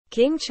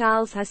King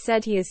Charles has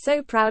said he is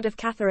so proud of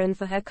Catherine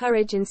for her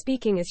courage in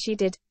speaking as she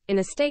did, in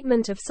a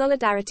statement of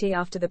solidarity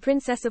after the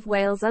Princess of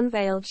Wales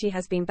unveiled she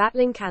has been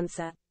battling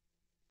cancer.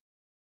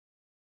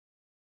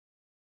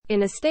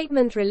 In a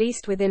statement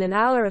released within an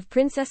hour of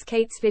Princess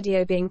Kate's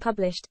video being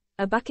published,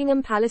 a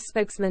Buckingham Palace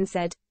spokesman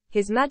said,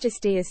 "His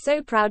Majesty is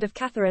so proud of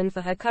Catherine for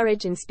her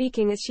courage in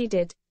speaking as she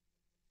did."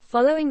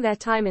 Following their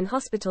time in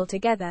hospital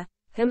together,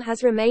 Him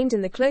has remained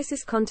in the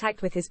closest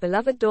contact with his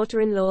beloved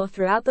daughter-in-law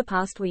throughout the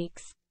past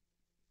weeks.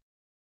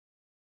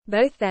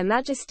 Both their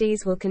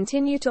majesties will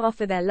continue to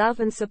offer their love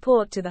and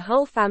support to the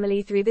whole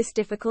family through this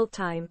difficult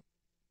time.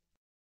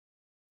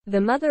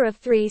 The mother of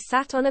three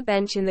sat on a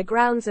bench in the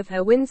grounds of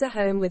her Windsor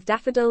home with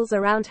daffodils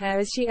around her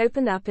as she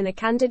opened up in a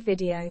candid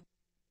video.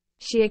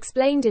 She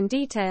explained in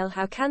detail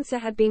how cancer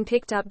had been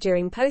picked up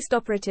during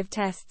post-operative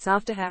tests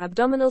after her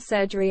abdominal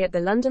surgery at the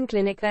London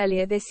clinic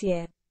earlier this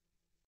year.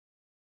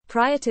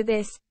 Prior to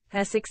this,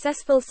 her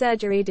successful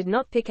surgery did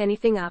not pick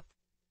anything up.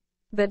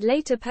 But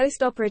later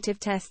post-operative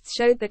tests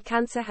showed that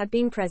cancer had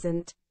been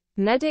present.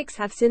 Medics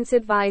have since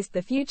advised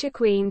the future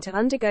Queen to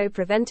undergo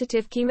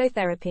preventative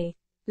chemotherapy.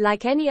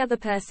 Like any other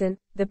person,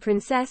 the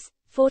Princess,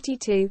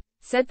 42,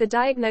 said the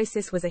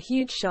diagnosis was a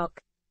huge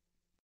shock.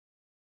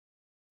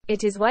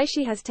 It is why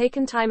she has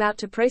taken time out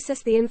to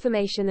process the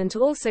information and to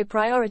also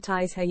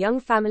prioritize her young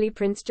family,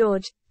 Prince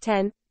George,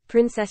 10,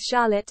 Princess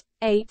Charlotte,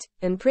 8,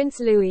 and Prince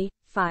Louis,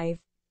 5.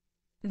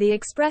 The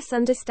Express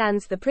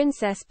understands the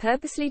princess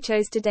purposely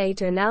chose today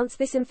to announce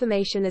this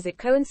information as it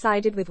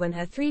coincided with when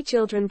her three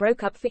children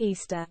broke up for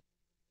Easter.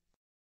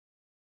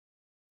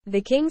 The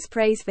king's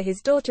praise for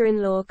his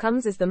daughter-in-law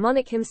comes as the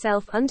monarch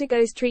himself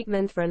undergoes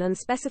treatment for an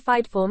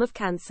unspecified form of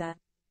cancer.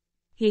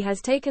 He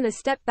has taken a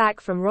step back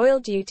from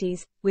royal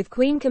duties, with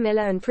Queen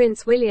Camilla and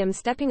Prince William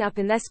stepping up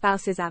in their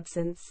spouse's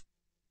absence.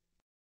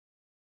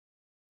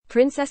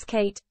 Princess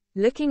Kate,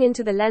 looking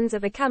into the lens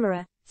of a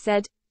camera,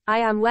 said, "I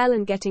am well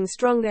and getting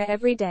stronger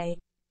every day."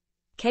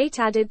 Kate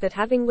added that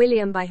having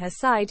William by her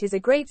side is a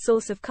great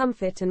source of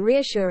comfort and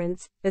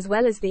reassurance, as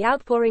well as the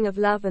outpouring of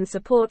love and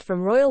support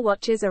from royal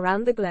watchers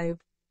around the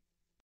globe.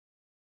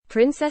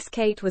 Princess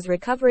Kate was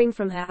recovering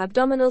from her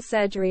abdominal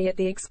surgery at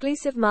the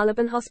exclusive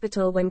Marylebone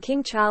Hospital when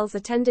King Charles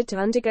attended to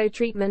undergo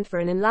treatment for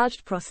an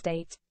enlarged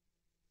prostate.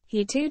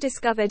 He too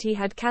discovered he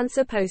had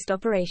cancer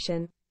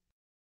post-operation.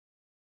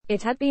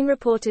 It had been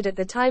reported at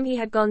the time he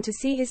had gone to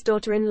see his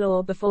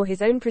daughter-in-law before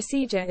his own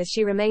procedure as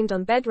she remained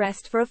on bed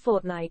rest for a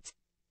fortnight.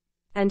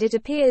 And it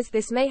appears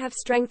this may have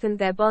strengthened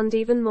their bond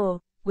even more,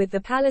 with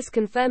the palace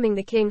confirming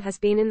the king has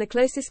been in the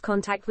closest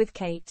contact with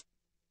Kate.